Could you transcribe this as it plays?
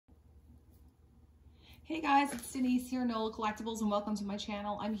Hey guys, it's Denise here, NolaCollectibles, and welcome to my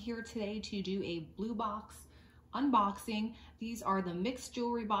channel. I'm here today to do a blue box unboxing. These are the mixed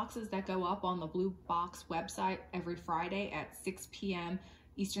jewelry boxes that go up on the Blue Box website every Friday at 6 p.m.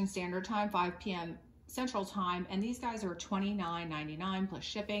 Eastern Standard Time, 5 p.m. Central Time, and these guys are $29.99 plus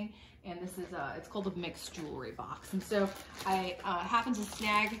shipping. And this is it's called a mixed jewelry box. And so I happened to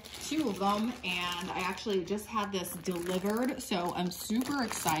snag two of them, and I actually just had this delivered, so I'm super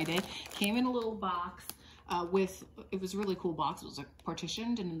excited. Came in a little box it was a really cool box. It was like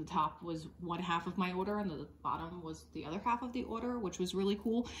partitioned, and in the top was one half of my order and the bottom was the other half of the order, which was really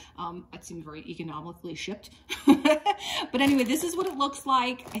cool. It seemed very economically shipped. But anyway, this is what it looks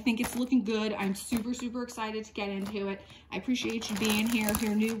like. I think it's looking good. I'm super excited to get into it. I appreciate you being here. If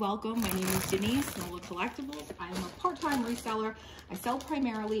you're new, welcome. My name is Denise, NolaCollectibles. I am a part-time reseller. I sell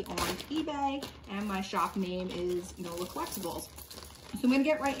primarily on eBay, and my shop name is NolaCollectibles. So I'm gonna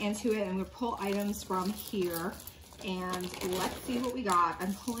get right into it. I'm gonna pull items from here, and let's see what we got.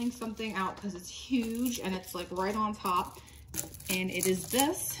 I'm pulling something out because it's huge and it's like right on top, and it is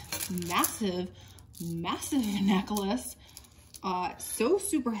this massive necklace. So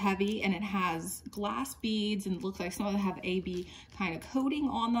super heavy, and it has glass beads, and it looks like some of them have AB kind of coating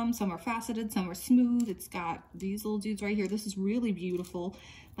on them. Some are faceted, some are smooth. It's got these little dudes right here. This is really beautiful.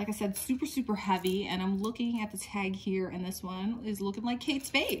 Like I said, super heavy, and I'm looking at the tag here, and this one is looking like Kate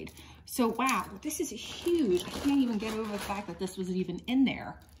Spade. So wow, this is huge. I can't even get over the fact that this was even in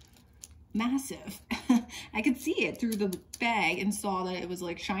there. Massive. I could see it through the bag and saw that it was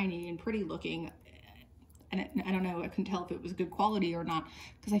like shiny and pretty looking. And I don't know, I couldn't tell if it was good quality or not,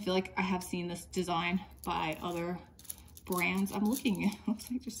 because I feel like I have seen this design by other brands. I'm looking, it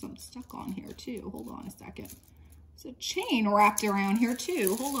looks like there's something stuck on here too. Hold on a second. There's a chain wrapped around here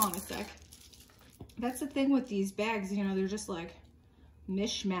too. Hold on a sec. That's the thing with these bags, you know, they're just like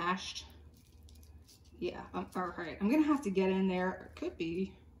mishmashed. Yeah, all right. I'm gonna have to get in there. It could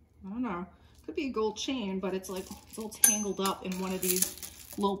be, I don't know, could be a gold chain, but it's like, it's all tangled up in one of these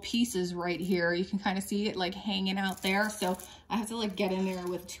little pieces right here. You can kind of see it like hanging out there. So I have to like get in there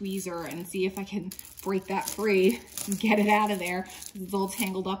with a tweezer and see if I can break that free and get it out of there. It's all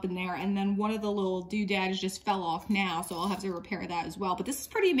tangled up in there. And then one of the little doodads just fell off now, so I'll have to repair that as well. But this is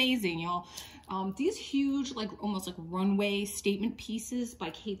pretty amazing, y'all. These huge, like almost like runway statement pieces by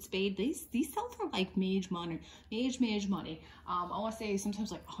Kate Spade, these sell for like mage money. I want to say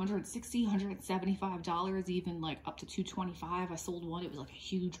sometimes like $160, $175, even like up to $225. I sold one. It was like a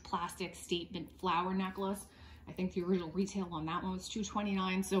huge plastic statement flower necklace. I think the original retail on that one was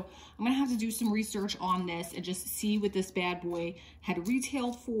 $229. So I'm gonna have to do some research on this and just see what this bad boy had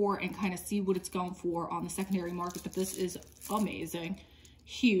retailed for and kind of see what it's going for on the secondary market. But this is amazing.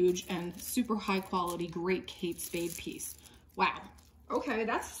 Huge and super high quality, great Kate Spade piece. Wow. Okay,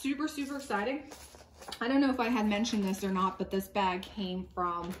 that's super exciting. I don't know if I had mentioned this or not, but this bag came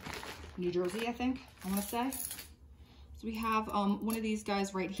from New Jersey, I think, I want to say. So we have one of these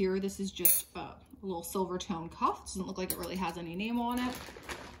guys right here. This is just a little silver tone cuff. Doesn't look like it really has any name on it.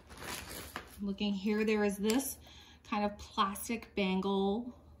 Looking here, there is this kind of plastic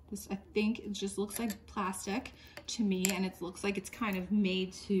bangle. This, I think, it just looks like plastic to me, and it looks like it's kind of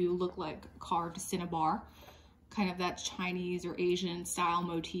made to look like carved cinnabar, kind of that Chinese or Asian style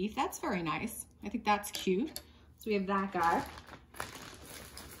motif. That's very nice. I think that's cute. So we have that guy.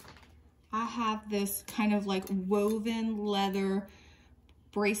 I have this kind of like woven leather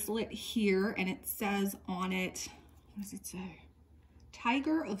bracelet here, and it says on it, what does it say?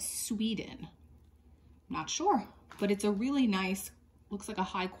 Tiger of Sweden. Not sure, but it's a really nice, looks like a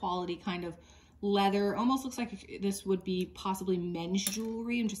high quality kind of leather. Almost looks like this would be possibly men's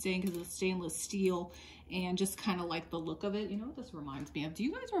jewelry. I'm just saying because of the stainless steel and just kind of like the look of it. You know what this reminds me of? Do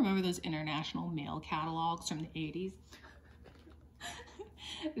you guys remember those international mail catalogs from the 80s?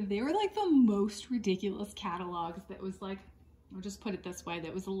 They were like the most ridiculous catalogs that was like, I'll just put it this way,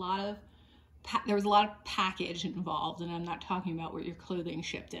 there was a lot of package involved, and I'm not talking about where your clothing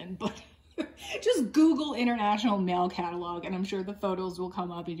shipped in, but just Google international mail catalog, and I'm sure the photos will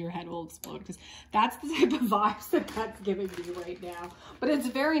come up and your head will explode, because that's the type of vibes that that's giving me right now. But it's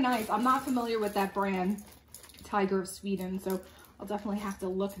very nice. I'm not familiar with that brand, Tiger of Sweden, so I'll definitely have to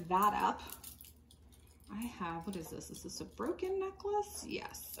look that up. I have, what is this? Is this a broken necklace?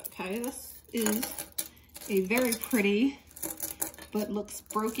 Yes. Okay, this is a very pretty, but looks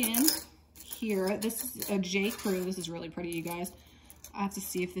broken here. This is a J. Crew. This is really pretty, you guys. I have to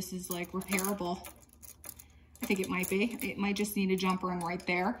see if this is like repairable. I think it might be. It might just need a jump ring right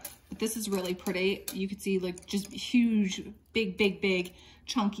there. But this is really pretty. You can see like just huge, big,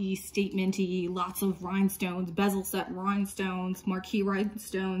 chunky, statementy, lots of rhinestones, bezel set rhinestones, marquee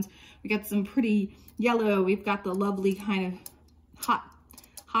rhinestones. We got some pretty yellow. We've got the lovely kind of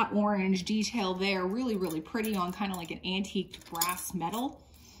hot orange detail there. Really pretty on kind of like an antiqued brass metal.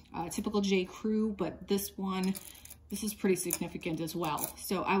 Typical J. Crew, but this is pretty significant as well.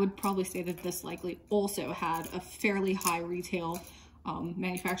 So I would probably say that this likely also had a fairly high retail,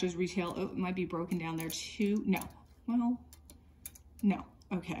 manufacturer's retail. Oh, it might be broken down there too. No, well, no,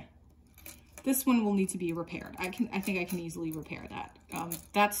 okay. This one will need to be repaired. I think I can easily repair that.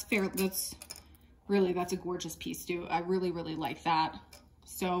 That's fair, that's a gorgeous piece too. I really like that.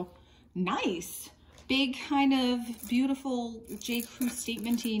 So nice. Big kind of beautiful J. Crew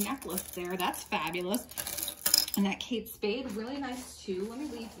statementy necklace there. That's fabulous. And that Kate Spade, really nice too. Let me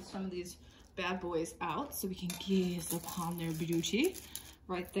leave some of these bad boys out so we can gaze upon their beauty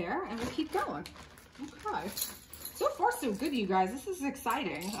right there. And we'll keep going. Okay. So far, so good, you guys. This is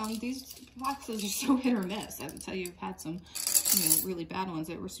exciting. These boxes are so hit or miss. I would tell you, I've had some, really bad ones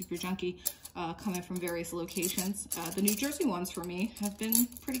that were super junky coming from various locations. The New Jersey ones for me have been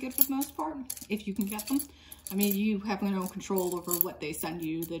pretty good for the most part, if you can get them. I mean, you have no control over what they send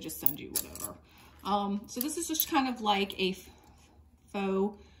you. They just send you whatever. So this is just kind of like a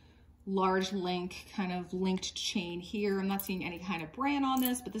faux large link, kind of linked chain here. I'm not seeing any kind of brand on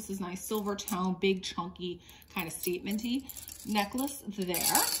this, but this is nice silver tone, big chunky kind of statementy necklace there.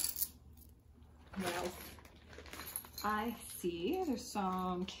 What else? I see there's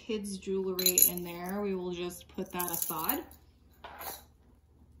some kids jewelry in there. We will just put that aside.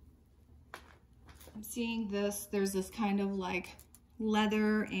 I'm seeing this, there's this kind of like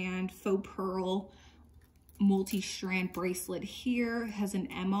leather and faux pearl multi-strand bracelet here. It has an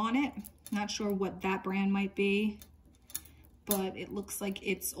M on it. Not sure what that brand might be, but it looks like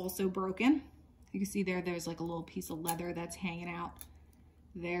it's also broken. You can see there's like a little piece of leather that's hanging out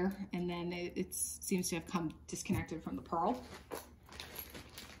there, and then it seems to have come disconnected from the pearl.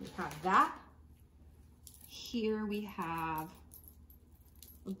 We have that. Here we have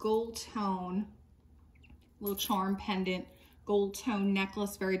a gold tone, little charm pendant, gold tone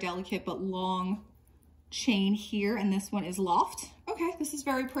necklace, very delicate but long chain here, and this one is Loft. Okay, this is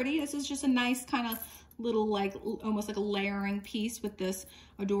very pretty. This is just a nice kind of little like almost like a layering piece with this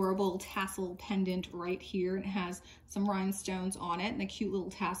adorable tassel pendant right here. It has some rhinestones on it and a cute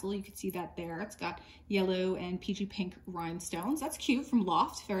little tassel. You can see that there. It's got yellow and peachy pink rhinestones. That's cute, from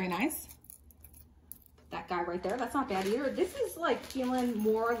Loft. Very nice. That guy right there, that's not bad either. This is like feeling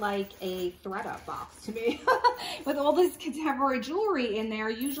more like a ThredUp box to me. With all this contemporary jewelry in there,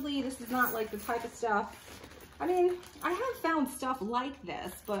 usually this is not like the type of stuff. I mean, I have found stuff like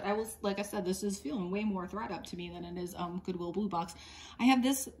this, but like I said, this is feeling way more ThredUp to me than it is Goodwill Bluebox. I have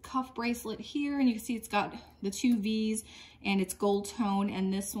this cuff bracelet here, and you can see it's got the 2 V's, and it's gold tone,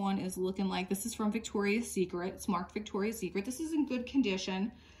 and this one is looking like, this is from Victoria's Secret. It's marked Victoria's Secret. This is in good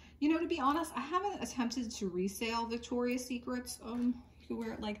condition. You know, to be honest, I haven't attempted to resell Victoria's Secrets. You can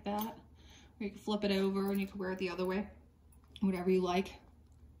wear it like that, or you can flip it over and you can wear it the other way, whatever you like.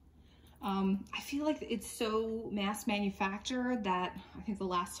 I feel like it's so mass manufactured that I think the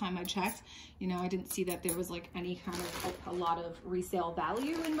last time I checked, I didn't see that there was like any kind of a lot of resale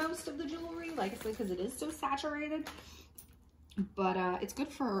value in most of the jewelry, like I said, because it is so saturated. But it's good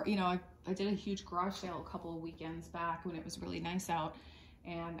for, I did a huge garage sale a couple of weekends back when it was really nice out.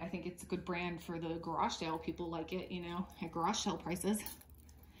 And I think it's a good brand for the garage sale. People like it, at garage sale prices.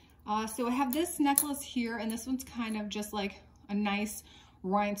 So I have this necklace here, and this one's kind of just like a nice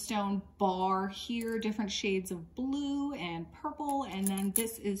rhinestone bar here, different shades of blue and purple. And then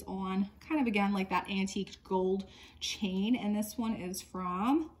this is on kind of, again, like that antique gold chain. And this one is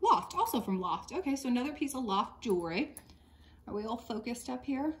from Loft, also from Loft. Okay, so another piece of Loft jewelry. Are we all focused up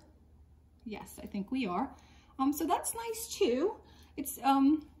here? Yes, I think we are. So that's nice too. It's,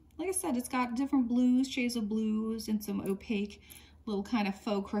 like I said, it's got different blues, shades of blues, and some opaque little kind of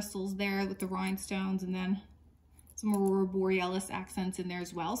faux crystals there with the rhinestones, and then some Aurora Borealis accents in there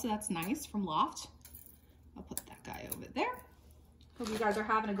as well. So that's nice, from Loft. I'll put that guy over there. Hope you guys are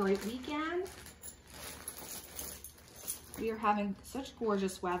having a great weekend. We are having such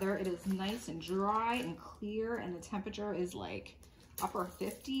gorgeous weather. It is nice and dry and clear, and the temperature is like upper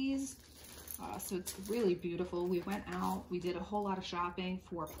 50s. So it's really beautiful. We went out, we did a whole lot of shopping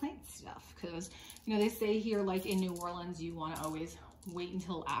for plant stuff, because, they say here, like in New Orleans, you want to always wait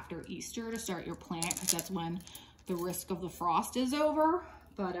until after Easter to start your plant, because that's when the risk of the frost is over.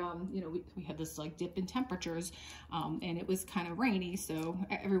 But, we had this like dip in temperatures, and it was kind of rainy, so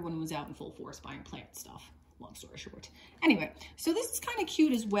everyone was out in full force buying plant stuff. long story short. Anyway, so this is kind of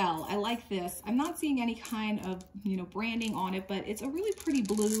cute as well. I like this. I'm not seeing any kind of, you know, branding on it, but it's a really pretty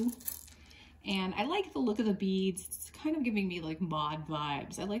blue. And I like the look of the beads. It's kind of giving me like mod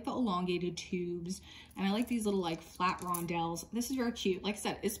vibes. I like the elongated tubes, and I like these little like flat rondelles. This is very cute. Like I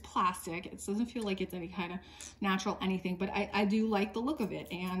said, it's plastic. It doesn't feel like it's any kind of natural anything, but I do like the look of it.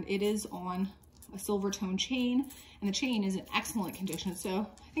 And it is on a silver tone chain, and the chain is in excellent condition. So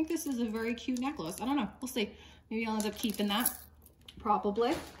I think this is a very cute necklace. I don't know. We'll see. Maybe I'll end up keeping that. Probably.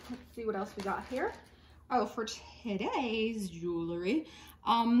 Let's see what else we got here. Oh, for today's jewelry,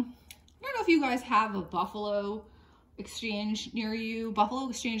 I don't know if you guys have a Buffalo Exchange near you. Buffalo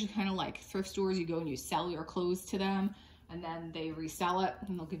Exchange is kind of like thrift stores. You go and you sell your clothes to them, and then they resell it,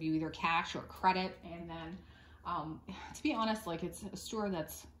 and they'll give you either cash or credit. And then, to be honest, like it's a store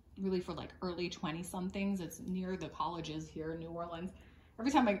that's really for like early 20-somethings. It's near the colleges here in New Orleans.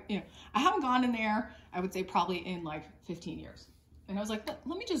 Every time I haven't gone in there, I would say probably in like 15 years. And I was like,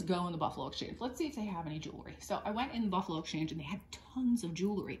 let me just go in the Buffalo Exchange. Let's see if they have any jewelry. So I went in the Buffalo Exchange, and they had tons of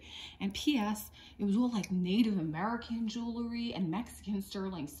jewelry. And P.S., it was all like Native American jewelry and Mexican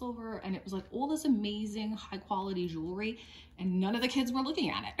sterling silver. And it was like all this amazing high quality jewelry. And none of the kids were looking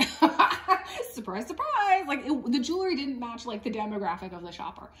at it. Surprise, surprise. Like the jewelry didn't match like the demographic of the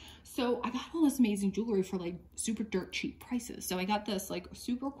shopper. So I got all this amazing jewelry for like super dirt cheap prices. So I got this like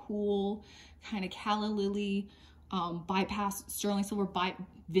super cool kind of calla lily bypass sterling silver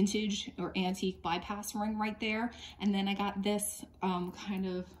vintage or antique bypass ring right there. And then I got this kind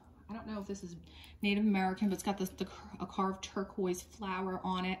of, I don't know if this is Native American, but it's got this a carved turquoise flower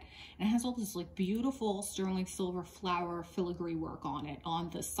on it, and it has all this like beautiful sterling silver flower filigree work on it on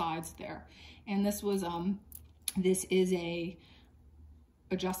the sides there. And this was this is a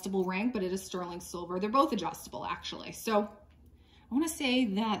adjustable ring, but it is sterling silver. They're both adjustable actually. So I want to say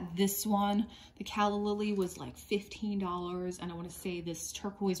that this one, the calla lily, was like $15, and I want to say this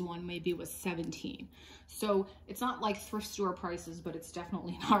turquoise one maybe was $17. So it's not like thrift store prices, but it's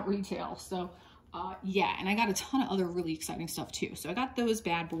definitely not retail. So yeah, and I got a ton of other really exciting stuff too. So I got those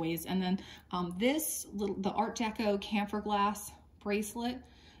bad boys, and then the Art Deco camphor glass bracelet.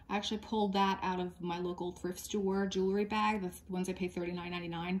 I actually pulled that out of my local thrift store jewelry bag. That's the ones I paid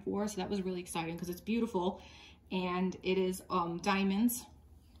 $39.99 for. So that was really exciting because it's beautiful. And it is diamonds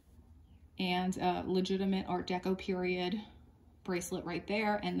and legitimate Art Deco period bracelet right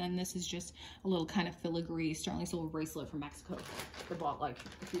there. And then this is just a little kind of filigree sterling silver bracelet from Mexico. I bought like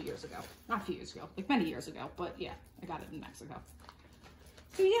a few years ago. Not a few years ago, like many years ago. But yeah, I got it in Mexico.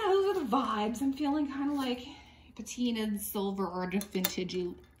 So yeah, those are the vibes. I'm feeling kind of like patinaed silver or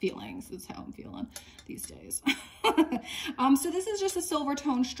vintagey feelings is how I'm feeling these days. So this is just a silver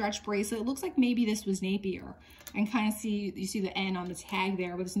tone stretch bracelet. It looks like maybe this was Napier. And kind of you see the N on the tag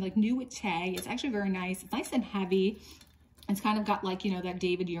there, but it's like new with tag. It's actually very nice. It's nice and heavy. It's kind of got like, you know, that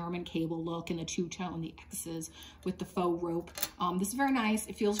David Yurman cable look and the two-tone, the X's with the faux rope. This is very nice.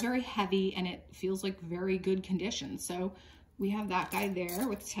 It feels very heavy, and it feels like very good condition. So we have that guy there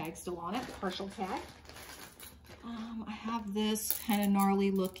with the tag still on it, the partial tag. I have this kind of gnarly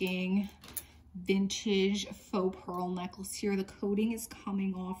looking vintage faux pearl necklace here. The coating is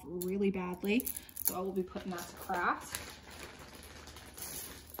coming off really badly, so I will be putting that to craft.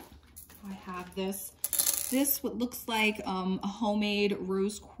 I have this what looks like a homemade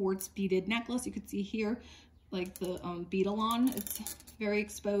rose quartz beaded necklace. You can see here like the beetle on. It's very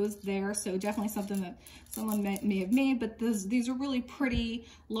exposed there, so definitely something that someone may have made, but these are really pretty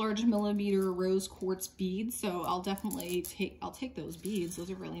large millimeter rose quartz beads, so I'll definitely take those beads.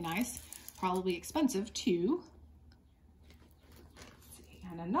 Those are really nice, probably expensive too.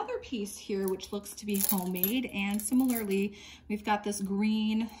 And another piece here which looks to be homemade, and similarly we've got this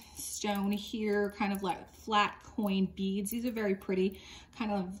green stone here, kind of like flat coin beads. These are very pretty,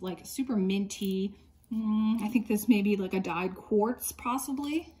 kind of like super minty. I think this may be like a dyed quartz,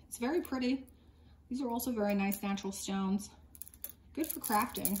 possibly. It's very pretty. These are also very nice natural stones. Good for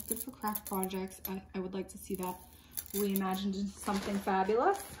crafting, good for craft projects. I would like to see that reimagined into something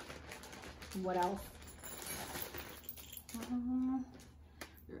fabulous. What else?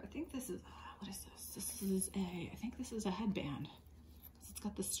 I think this is, what is this? I think this is a headband. It's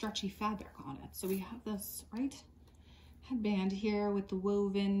got the stretchy fabric on it. So we have this, right? Headband here with the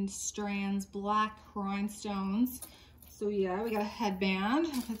woven strands, black rhinestones. So yeah, we got a headband.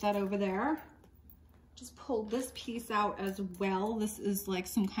 I'll put that over there. Just pulled this piece out as well. This is like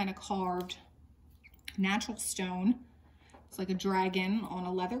some kind of carved natural stone. It's like a dragon on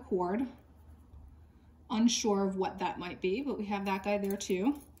a leather cord. Unsure of what that might be, but we have that guy there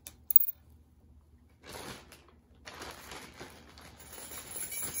too.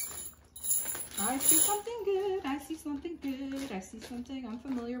 I see something good. I see something good. I see something I'm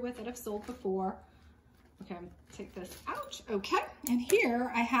familiar with that I've sold before. Okay, I'm gonna take this out. Okay, and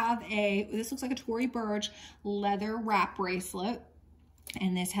here I have this looks like a Tory Burch leather wrap bracelet.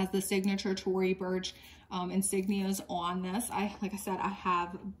 And this has the signature Tory Burch insignias on this. Like I said, I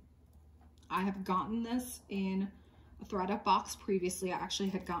have gotten this in a thread-up box previously. I actually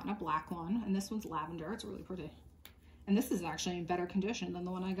had gotten a black one, and this one's lavender. It's really pretty. And this is actually in better condition than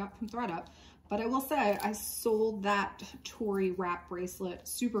the one I got from thread-up. But I will say, I sold that Tory wrap bracelet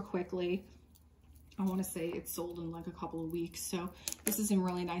super quickly. I want to say it's sold in like a couple of weeks. So this is in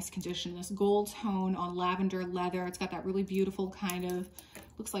really nice condition. This gold tone on lavender leather. It's got that really beautiful kind of,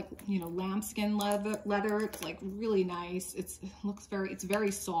 looks like, you know, lambskin leather. It's like really nice. It's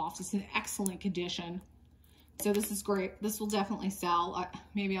very soft. It's in excellent condition. So this is great. This will definitely sell.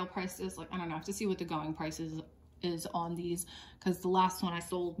 Maybe I'll price this, like, I don't know. I have to see what the going price is on these, because the last one I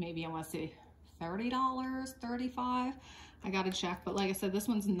sold, maybe I want to say $30, $35. I gotta check, but like I said, this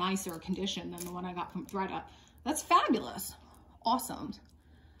one's nicer condition than the one I got from thread-up. That's fabulous. Awesome.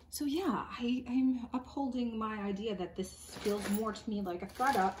 So yeah, I'm upholding my idea that this feels more to me like a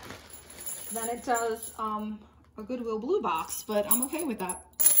thread-up than it does a Goodwill Bluebox, but I'm okay with that.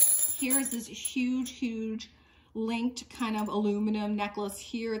 Here is this huge linked kind of aluminum necklace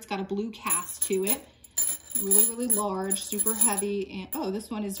here. It's got a blue cast to it. Really large, super heavy, and oh,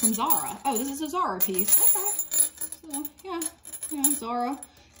 this one is from Zara. Oh, this is a Zara piece. Okay. So yeah, Zara,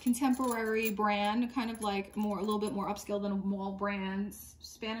 contemporary brand, kind of like a little bit more upscale than a mall brand,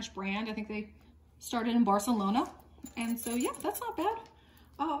 Spanish brand. I think they started in Barcelona, and so yeah, that's not bad.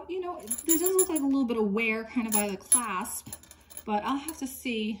 You know, this does look like a little bit of wear kind of by the clasp, but I'll have to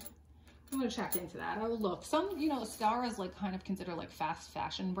see. I'm gonna check into that. I will look. Some, you know, Zara is like kind of considered like fast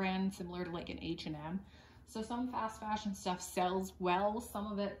fashion brand, similar to like an H&M. So some fast fashion stuff sells well, some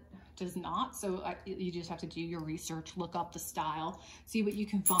of it does not. So you just have to do your research, look up the style, see what you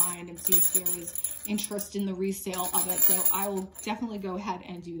can find, and see if there is interest in the resale of it. So I will definitely go ahead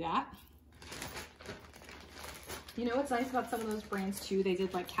and do that. You know what's nice about some of those brands too? They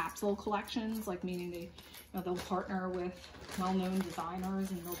did like capsule collections, like meaning they'll partner with well-known designers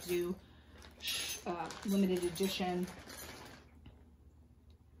and they'll do limited edition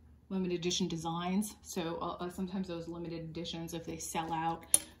designs. So sometimes those limited editions, if they sell out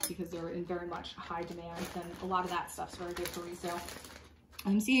because they're in very much high demand, then a lot of that stuff's very good for resale.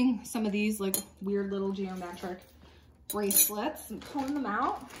 I'm seeing some of these like weird little geometric bracelets and pulling them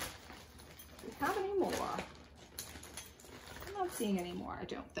out. Do we have any more? I'm not seeing any more, I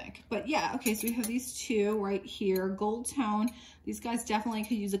don't think. But yeah, okay, so we have these two right here, gold tone. These guys definitely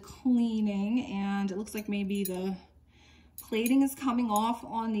could use a cleaning, and it looks like maybe the plating is coming off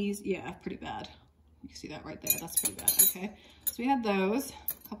on these. Yeah, pretty bad. You can see that right there. That's pretty bad. Okay, so we had those,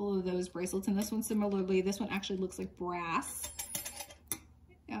 a couple of those bracelets, and this one similarly. This one actually looks like brass.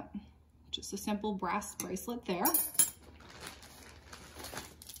 Yep, just a simple brass bracelet there.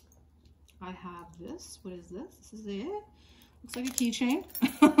 I have this. What is this? This is it. Looks like a keychain.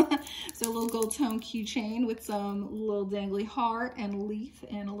 So a little gold tone keychain with some little dangly heart and leaf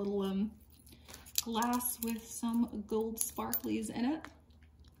and a little glass with some gold sparklies in it.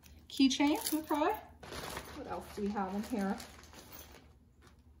 Keychain, okay. What else do we have in here?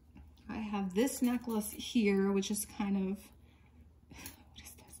 I have this necklace here, which is kind of, what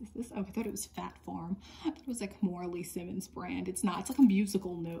is this? Is this? Oh, I thought it was Fat Farm. I thought it was like Morley Simmons brand. It's not. It's like a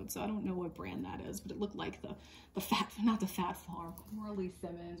musical note, so I don't know what brand that is, but it looked like the not the Fat Farm. Morley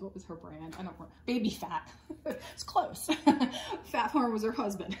Simmons. What was her brand? I don't know. Baby Fat. It's close. Fat Farm was her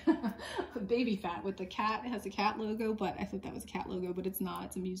husband. Baby Fat with the cat. It has a cat logo, but I thought that was a cat logo, but it's not.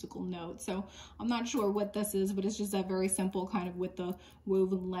 It's a musical note. So I'm not sure what this is, but it's just that very simple kind of with the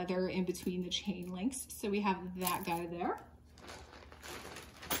woven leather in between the chain links. So we have that guy there.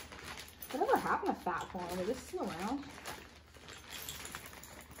 Whatever happened to Fat Farm? Is this still around?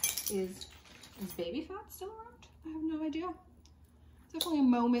 Is Baby Fat still around? I have no idea. Definitely a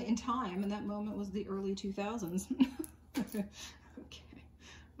moment in time, and that moment was the early 2000s. Okay.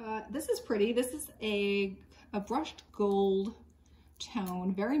 This is pretty. This is a brushed gold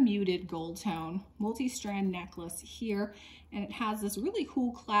tone, very muted gold tone, multi-strand necklace here, and it has this really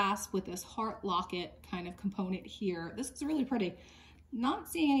cool clasp with this heart locket kind of component here. This is really pretty. Not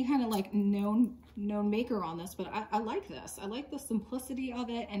seeing any kind of like known maker on this, but I like this. I like the simplicity of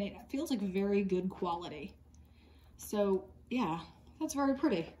it, and it feels like very good quality. So yeah, that's very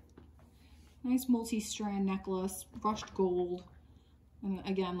pretty. Nice multi-strand necklace, brushed gold. And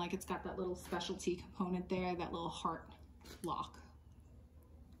again, like it's got that little specialty component there, that little heart lock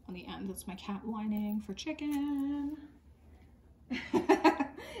on the end. That's my cat whining for chicken.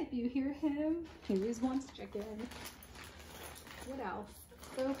 You you hear him? He always wants chicken. What else?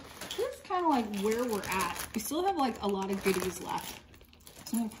 So here's kind of like where we're at. We still have like a lot of goodies left.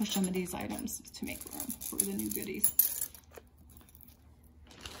 So I'm gonna push some of these items to make room for the new goodies.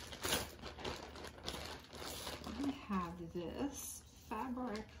 I have this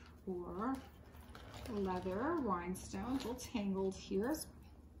fabric or leather rhinestones, all tangled here.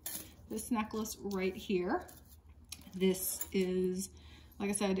 This necklace right here. This is, like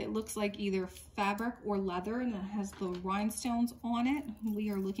I said, it looks like either fabric or leather, and it has the rhinestones on it. We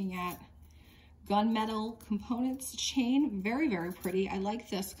are looking at gunmetal components chain. Very, very pretty. I like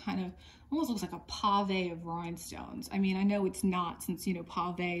this kind of, almost looks like a pave of rhinestones. I mean, I know it's not, since, you know,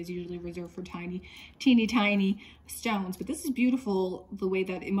 pave is usually reserved for teeny tiny stones, but this is beautiful the way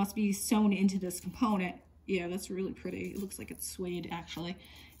that it must be sewn into this component. Yeah, that's really pretty. It looks like it's suede actually.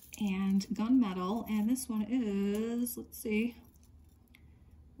 And gunmetal, and this one is, let's see,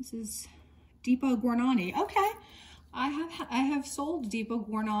 this is Deepa Gurnani. Okay, I have sold Deepa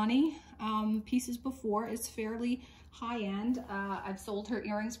Gurnani pieces before. It's fairly high end. I've sold her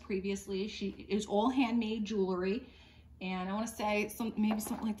earrings previously. She is all handmade jewelry, and I want to say maybe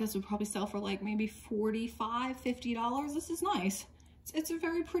something like this would probably sell for like maybe $45, $50. This is nice. It's a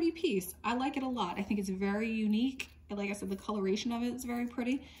very pretty piece. I like it a lot. I think it's very unique. Like I said, the coloration of it is very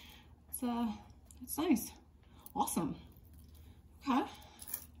pretty. It's nice. Awesome. Okay.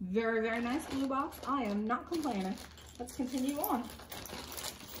 Very, very nice blue box. I am not complaining. Let's continue on.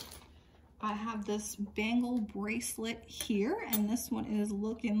 I have this bangle bracelet here, and this one is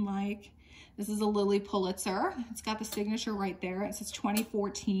looking like, this is a Lily Pulitzer. It's got the signature right there. It says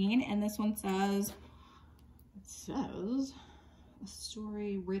 2014, and this one says, a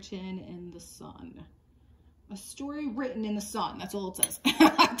story written in the sun. A story written in the sun. That's all it says.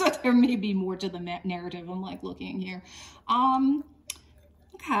 I thought there may be more to the narrative. I'm like looking here.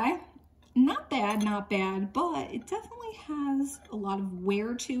 Okay. Not bad, not bad, but it definitely has a lot of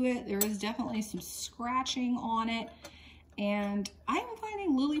wear to it. There is definitely some scratching on it. And I'm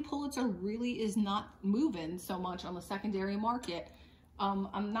finding Lily Pulitzer really is not moving so much on the secondary market.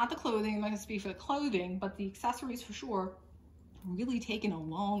 I'm not the clothing, I'm not gonna speak for the clothing, but the accessories for sure really taken a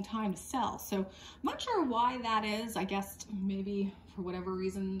long time to sell. So I'm not sure why that is. I guess maybe for whatever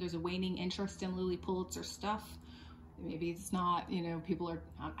reason there's a waning interest in Lily Pulitzer stuff. Maybe it's not, you know, people are,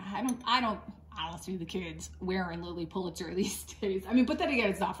 I don't see the kids wearing Lily Pulitzer these days. I mean, but then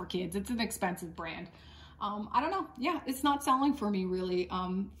again, it's not for kids. It's an expensive brand. I don't know. Yeah, it's not selling for me really,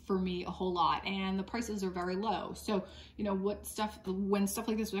 for me a whole lot, and the prices are very low. So, you know, when stuff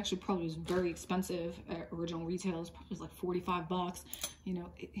like this was actually probably was very expensive at original retail, it was like 45 bucks. You know,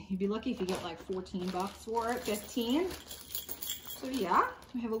 you'd be lucky if you get like 14 bucks for it, 15. So yeah,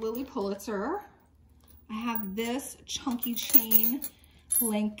 we have a Lily Pulitzer. I have this chunky chain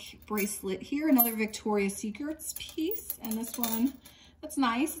link bracelet here, another Victoria's Secrets piece, and this one, that's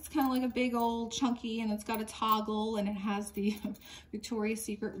nice. It's kind of like a big old chunky, and it's got a toggle, and it has the Victoria's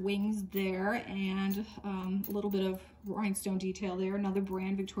Secret wings there, and a little bit of rhinestone detail there. Another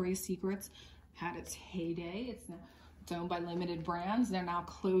brand, Victoria's Secrets, had its heyday. It's owned by limited brands. They're now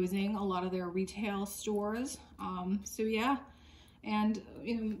closing a lot of their retail stores. So yeah, and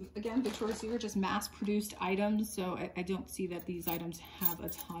you know, again, Victoria's Secret just mass-produced items, so I don't see that these items have a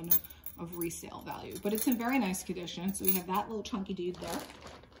ton of resale value, but it's in very nice condition. So we have that little chunky dude there.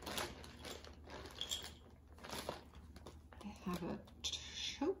 I have a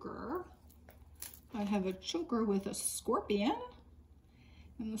choker. I have a choker with a scorpion,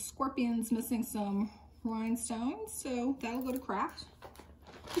 and the scorpion's missing some rhinestones, so that'll go to craft.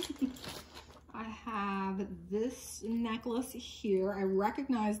 I have this necklace here. I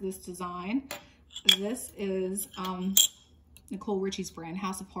recognize this design. This is Nicole Richie's brand,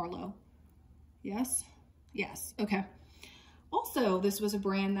 House of Harlow. Yes? Yes, okay. Also, this was a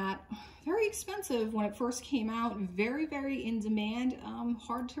brand that, very expensive when it first came out, very, very in demand,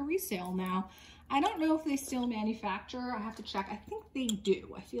 hard to resale now. I don't know if they still manufacture. I have to check. I think they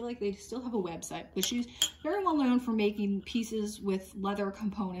do. I feel like they still have a website, but she's very well known for making pieces with leather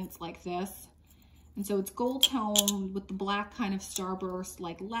components like this. And so it's gold tone with the black kind of starburst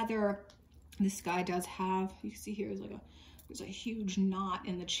like leather. This guy does have, you can see here, there's a huge knot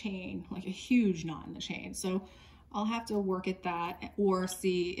in the chain, like a huge knot in the chain. So I'll have to work at that or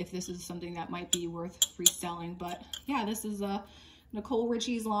see if this is something that might be worth reselling. But yeah, this is Nicole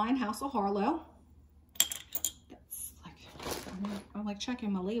Richie's line, House of Harlow. That's like, I'm like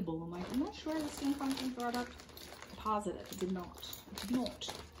checking my label. I'm like, I'm not sure this came from some product. Positive, it did not. It did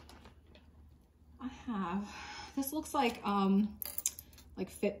not. I have, this looks like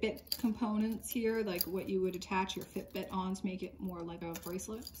like Fitbit components here, like what you would attach your Fitbit on to make it more like a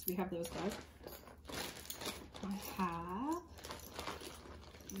bracelet. So we have those guys. I have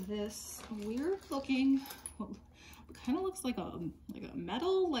this weird looking, well, kind of looks like a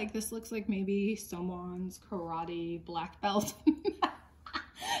medal. Like this looks like maybe someone's karate black belt. Because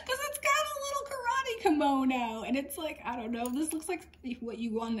it's got a little karate kimono, and it's like, I don't know, this looks like what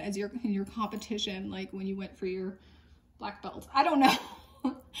you won as in your competition, like when you went for your black belt. I don't know.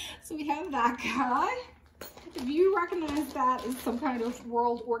 So we have that guy. If you recognize that as some kind of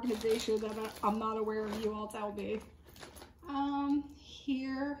world organization that I'm not aware of, you all tell me.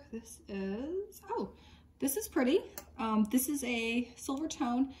 Here, this is pretty. This is a silver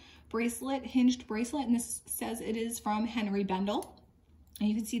tone bracelet, hinged bracelet, and this says it is from Henry Bendel. And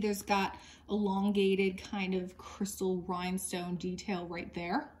you can see there's got elongated kind of crystal rhinestone detail right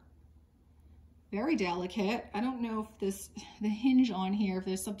there. Very delicate. I don't know if the hinge on here, if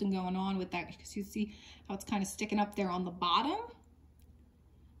there's something going on with that, because you see how it's kind of sticking up there on the bottom.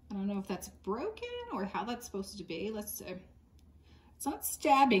 I don't know if that's broken or how that's supposed to be. Let's see. It's not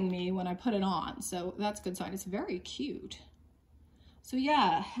stabbing me when I put it on, so that's a good sign. It's very cute. So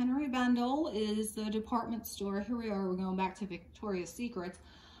yeah, Henry Bendel is the department store. Here we are, we're going back to Victoria's Secrets,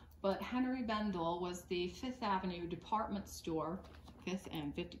 but Henry Bendel was the Fifth Avenue department store, 5th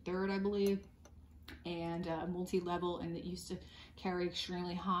and 53rd, I believe, and multi-level, and it used to carry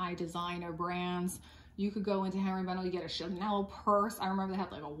extremely high designer brands. You could go into Henry Bendel, you get a Chanel purse. I remember they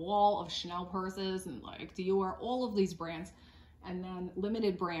had like a wall of Chanel purses and like Dior, all of these brands. And then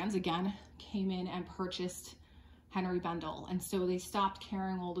limited brands, again, came in and purchased Henry Bendel. And so they stopped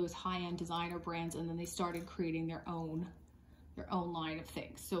carrying all those high-end designer brands, and then they started creating their own line of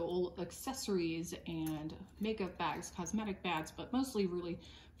things. So all accessories and makeup bags, cosmetic bags, but mostly really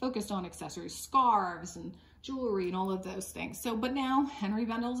focused on accessories, scarves and jewelry and all of those things. So, but now Henry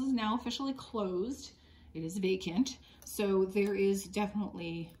Bendel's is now officially closed. It is vacant. So there is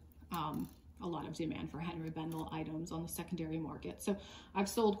definitely a lot of demand for Henry Bendel items on the secondary market. So I've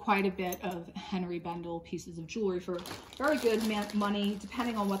sold quite a bit of Henry Bendel pieces of jewelry for very good money,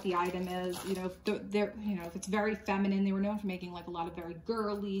 depending on what the item is. You know, if it's very feminine, they were known for making like a lot of very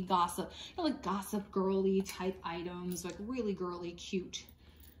girly gossip, like gossip girly type items, like really girly, cute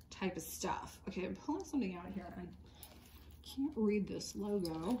type of stuff. Okay, I'm pulling something out here. I can't read this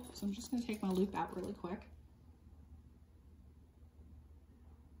logo, so I'm just gonna take my loupe out really quick.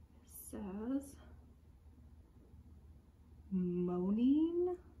 Says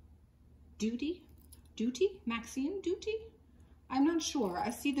Monin Duty, Maxine Duty. I'm not sure. I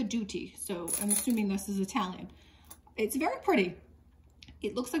see the Duty, so I'm assuming this is Italian. It's very pretty.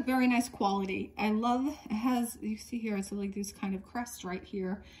 It looks like very nice quality. I love, it has, you see here, it's like these kind of crests right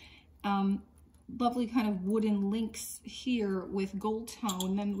here. Lovely kind of wooden links here with gold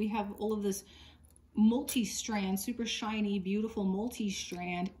tone. Then we have all of this multi-strand, super shiny, beautiful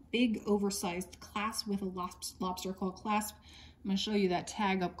multi-strand, big oversized clasp with a lobster claw clasp. I'm going to show you that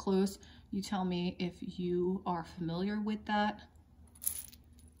tag up close. You tell me if you are familiar with that.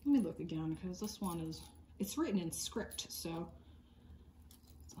 Let me look again, because this one is, it's written in script, so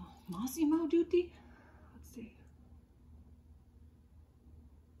Massimo Dutti. Let's see.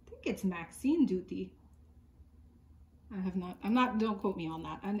 I think it's Maxine Dutti. Don't quote me on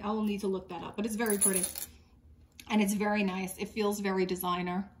that. And I'll need to look that up, but it's very pretty. And it's very nice. It feels very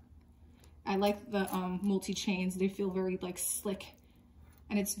designer. I like the multi-chains. They feel very like slick,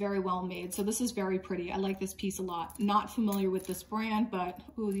 and it's very well made. So this is very pretty. I like this piece a lot. Not familiar with this brand, but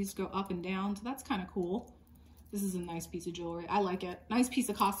ooh, these go up and down. So that's kind of cool. This is a nice piece of jewelry. I like it. Nice piece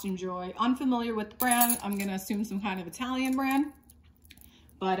of costume jewelry. Unfamiliar with the brand. I'm gonna assume some kind of Italian brand.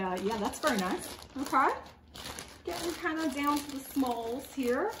 But yeah, that's very nice. Okay. Getting kind of down to the smalls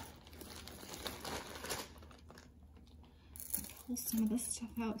here. Pull some of this stuff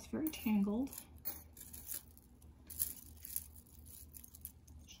out. It's very tangled.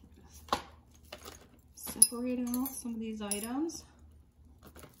 Separate out some of these items.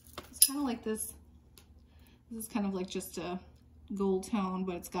 It's kind of like this. This is kind of like just a gold tone,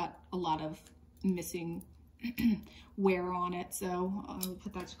 but it's got a lot of missing wear on it. So I'll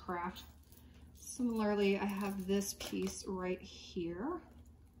put that to craft. Similarly, I have this piece right here.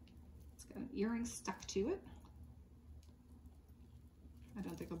 It's got an earring stuck to it. I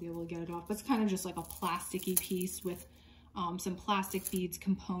don't think I'll be able to get it off, but it's kind of just like a plasticky piece with some plastic beads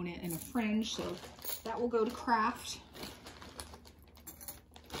component and a fringe. So that will go to craft.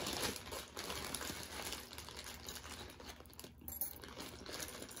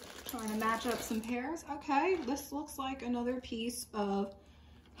 Trying to match up some pairs. Okay, this looks like another piece of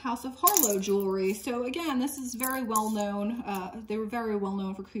House of Harlow jewelry. So again, this is very well known. They were very well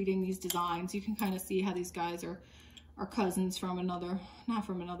known for creating these designs. You can kind of see how these guys are cousins from another, not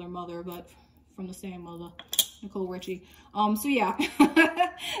from another mother, but from the same mother, Nicole Richie. So yeah,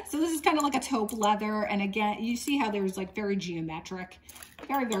 so this is kind of like a taupe leather. And again, you see how there's like very geometric,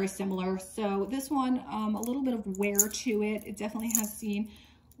 very, very similar. So this one, a little bit of wear to it. It definitely has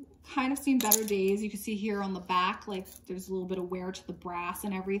kind of seen better days. You can see here on the back, like there's a little bit of wear to the brass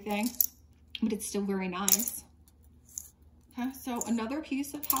and everything, but it's still very nice. Okay, so another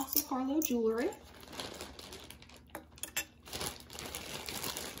piece of House of Harlow jewelry.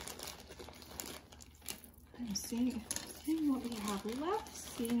 I'm seeing what we have left,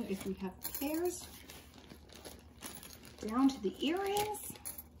 seeing if we have pairs. Down to the earrings.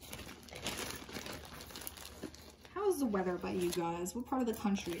 How's the weather by you guys? What part of the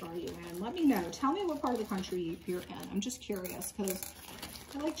country are you in? Let me know. Tell me what part of the country you're in. I'm just curious because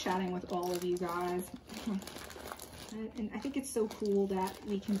I like chatting with all of you guys. And I think it's so cool that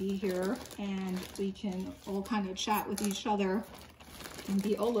we can be here and we can all kind of chat with each other and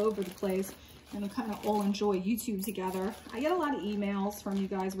be all over the place and we kind of all enjoy YouTube together. I get a lot of emails from you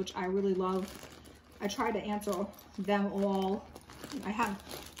guys, which I really love. I try to answer them all.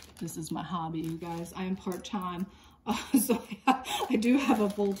 This is my hobby, you guys. I am part-time. So I do have a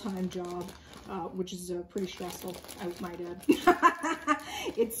full-time job, which is pretty stressful, I might add.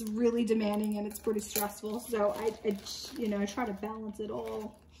 It's really demanding and it's pretty stressful. So I try to balance it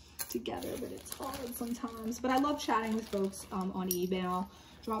all together, but it's hard sometimes. But I love chatting with folks on email.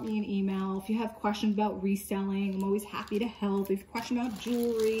 Drop me an email. If you have questions about reselling, I'm always happy to help. If you have a question about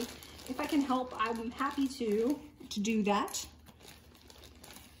jewelry, if I can help, I'm happy to do that.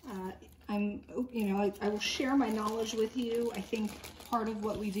 I will share my knowledge with you. I think part of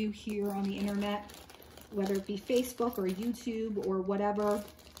what we do here on the internet, whether it be Facebook or YouTube or whatever,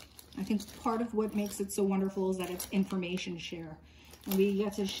 I think part of what makes it so wonderful is that it's information share. And we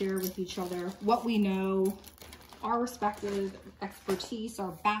get to share with each other what we know, our respective expertise,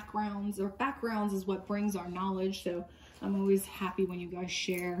 our backgrounds. Our backgrounds is what brings our knowledge. So I'm always happy when you guys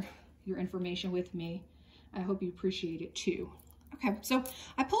share your information with me. I hope you appreciate it too. Okay, so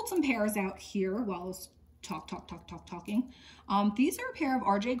I pulled some pairs out here while I was talking. These are a pair of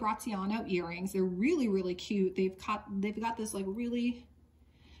RJ Graziano earrings. They're really, really cute. They've got this like really,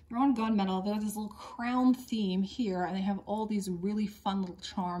 they're on gunmetal. They have this little crown theme here, and they have all these really fun little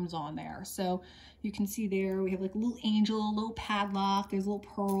charms on there. So you can see there, we have like a little angel, a little padlock, there's a little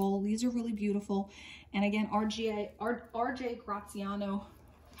pearl. These are really beautiful. And again, RJ Graziano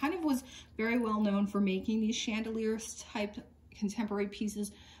kind of was very well known for making these chandeliers type contemporary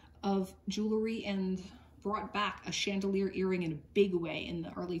pieces of jewelry and brought back a chandelier earring in a big way in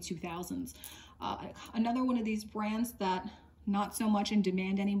the early 2000s. Another one of these brands that not so much in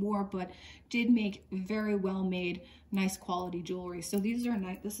demand anymore, but did make very well made, nice quality jewelry. So these are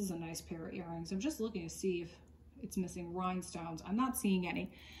nice. This is a nice pair of earrings. I'm just looking to see if it's missing rhinestones. I'm not seeing any.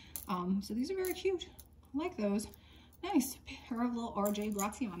 So these are very cute. I like those. Nice pair of little RJ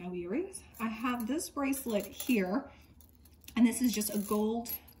Graziano earrings. I have this bracelet here, and this is just a gold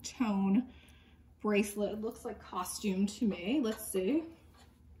tone bracelet. It looks like costume to me. Let's see.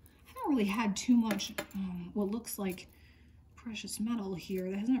 I haven't really had too much what looks like precious metal here.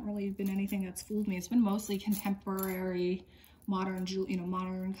 There hasn't really been anything that's fooled me. It's been mostly contemporary, modern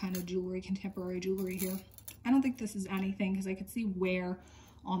kind of jewelry, contemporary jewelry here. I don't think this is anything because I could see wear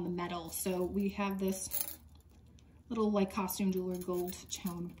on the metal. So we have this little like costume jewelry gold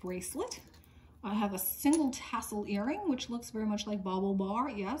tone bracelet. I have a single tassel earring, which looks very much like Bauble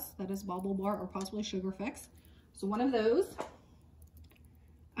Bar. Yes, that is Bauble Bar or possibly Sugar Fix. So one of those.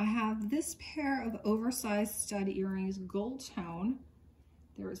 I have this pair of oversized stud earrings, gold tone.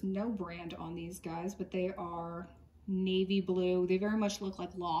 There is no brand on these guys, but they are navy blue. They very much look like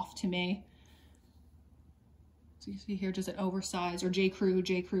Loft to me. So you see here just an oversized, or J. Crew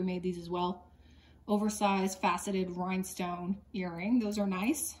made these as well. Oversized faceted rhinestone earring. Those are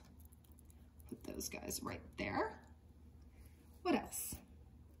nice. Put those guys right there. What else?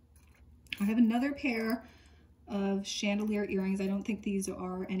 I have another pair of chandelier earrings. I don't think these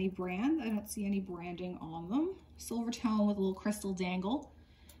are any brand. I don't see any branding on them. Silver tone with a little crystal dangle.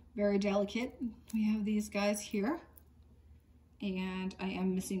 Very delicate. We have these guys here. And I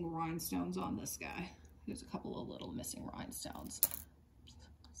am missing rhinestones on this guy. There's a couple of little missing rhinestones.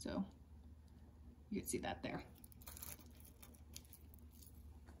 So you can see that there.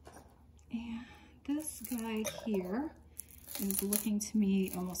 And this guy here is looking to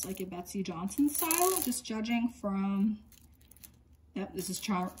me almost like a Betsy Johnson style, just judging from, yep, this is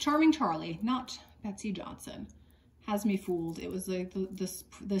Charming Charlie, not Betsy Johnson. has me fooled. It was like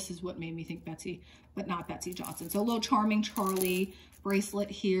this is what made me think Betsy, but not Betsy Johnson. So a little Charming Charlie bracelet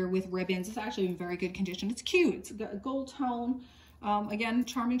here with ribbons. It's actually in very good condition. It's cute. It's got a gold tone. Again,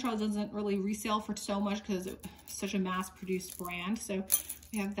 Charming Charlie doesn't really resale for so much because it's such a mass-produced brand. So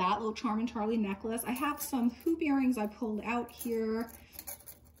we have that little Charming Charlie necklace. I have some hoop earrings I pulled out here.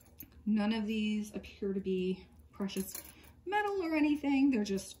 None of these appear to be precious metal or anything. They're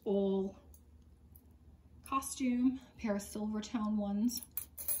just all costume, pair of silver tone ones.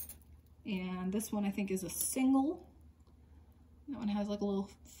 And this one I think is a single. That one has like a little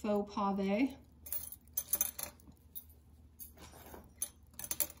faux pave.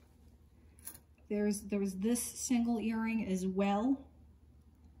 There was this single earring as well.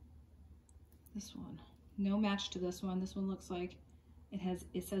 This one, no match to this one. This one looks like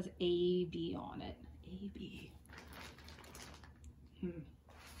it says AB on it. AB.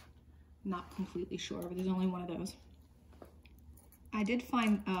 Not completely sure, but there's only one of those. I did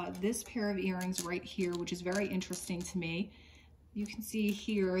find this pair of earrings right here, which is very interesting to me. You can see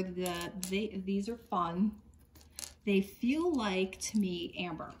here that these are fun. They feel like, to me,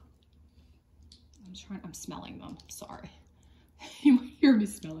 amber. I'm smelling them, sorry. You might hear me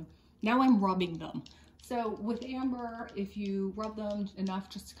smelling. Now I'm rubbing them. So with amber, if you rub them enough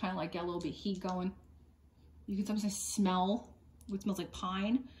just to kind of like get a little bit of heat going, you can sometimes smell what smells like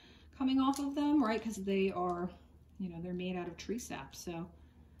pine coming off of them, right? Because they are, you know, they're made out of tree sap. So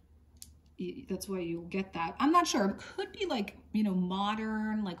that's why you'll get that. I'm not sure. It could be like, you know,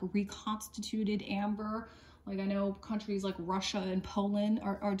 modern, like reconstituted amber. Like I know countries like Russia and Poland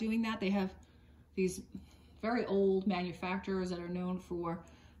are doing that. They have these very old manufacturers that are known for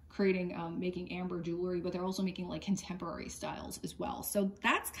creating, making amber jewelry, but they're also making like contemporary styles as well. So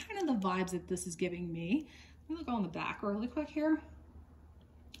that's kind of the vibes that this is giving me. Let me look on the back really quick here.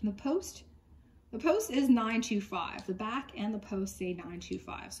 The post is 925. The back and the post say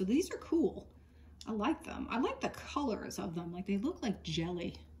 925. So these are cool. I like them. I like the colors of them. Like they look like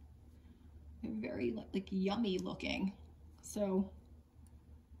jelly. They're very like yummy looking. So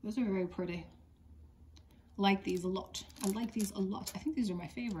those are very pretty. Like these a lot. I like these a lot. I think these are my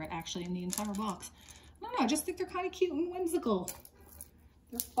favorite actually in the entire box. I don't know, I just think they're kind of cute and whimsical.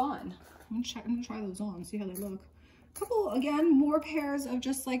 They're fun. I'm gonna try those on, see how they look. A couple, again, more pairs of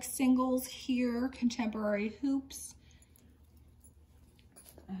just like singles here, contemporary hoops.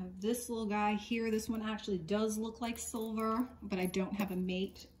 I have this little guy here. This one actually does look like silver, but I don't have a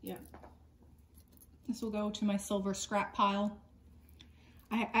mate yet. This will go to my silver scrap pile.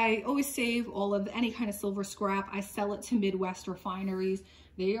 I always save all of any kind of silver scrap. I sell it to Midwest refineries.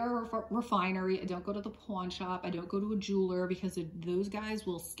 They are a refinery. I don't go to the pawn shop. I don't go to a jeweler because those guys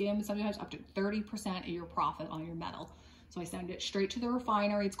will skim sometimes up to 30% of your profit on your metal. So I send it straight to the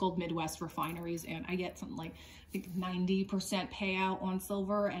refinery. It's called Midwest Refineries, and I get something like, I think 90% payout on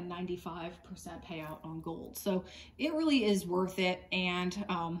silver and 95% payout on gold. So it really is worth it, and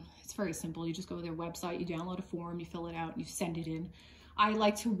it's very simple. You just go to their website, you download a form, you fill it out, and you send it in. I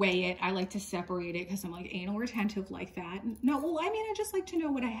like to weigh it. I like to separate it because I'm like anal retentive like that. No, well, I mean, I just like to know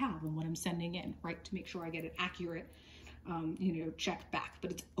what I have and what I'm sending in, right? To make sure I get it accurate, you know, checked back,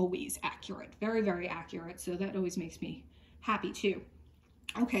 but it's always accurate. Very, very accurate. So that always makes me happy too.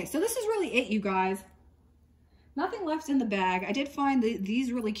 Okay, so this is really it, you guys. Nothing left in the bag. I did find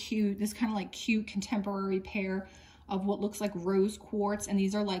these really cute, this kind of like cute contemporary pair of what looks like rose quartz, and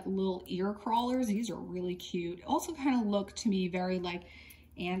these are like little ear crawlers. These are really cute. Also kind of look to me very like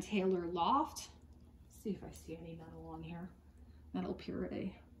Ann Taylor Loft. Let's see if I see any metal on here. Metal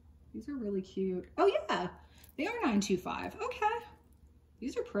purity. These are really cute. Oh yeah, they are 925. Okay,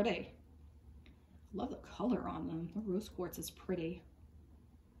 these are pretty. Love the color on them. The rose quartz is pretty.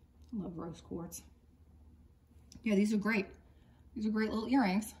 I love rose quartz. Yeah, these are great. These are great little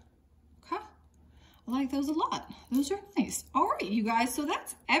earrings. Okay. I like those a lot. Those are nice. All right, you guys, so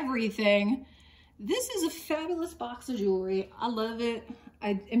that's everything. This is a fabulous box of jewelry. I love it.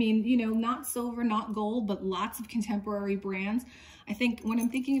 I mean, you know, not silver, not gold, but lots of contemporary brands. I think when I'm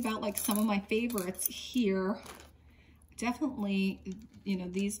thinking about like some of my favorites here, definitely, you know,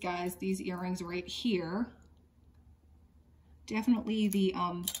 these guys, these earrings right here. Definitely the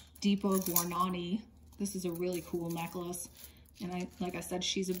Deepa Gurnani. This is a really cool necklace. And like I said,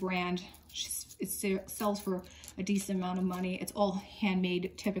 she's a brand. It sells for a decent amount of money. It's all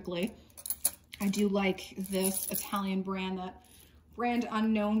handmade typically. I do like this Italian brand, that brand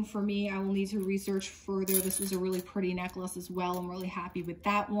unknown for me. I will need to research further. This is a really pretty necklace as well. I'm really happy with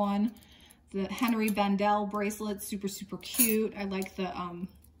that one. The Henry Bendel bracelet, super, super cute. I like the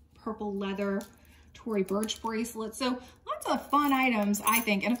purple leather Tory Burch bracelet. So lots of fun items, I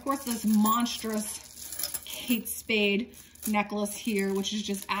think. And of course, this monstrous Kate Spade necklace here, which is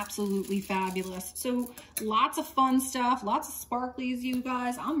just absolutely fabulous. So lots of fun stuff, lots of sparklies, you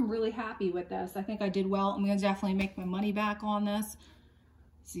guys. I'm really happy with this. I think I did well. I'm gonna definitely make my money back on this.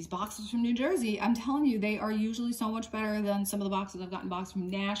 It's these boxes from New Jersey. I'm telling you, they are usually so much better than some of the boxes I've gotten. Boxes from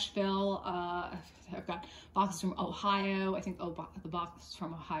Nashville. I've got boxes from Ohio. I think the boxes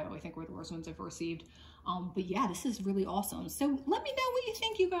from Ohio, I think, were the worst ones I've received. But yeah, this is really awesome. So let me know what you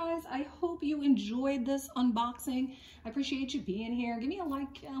think, you guys. I hope you enjoyed this unboxing. I appreciate you being here. Give me a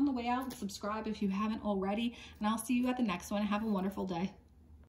like on the way out and subscribe if you haven't already. And I'll see you at the next one. Have a wonderful day.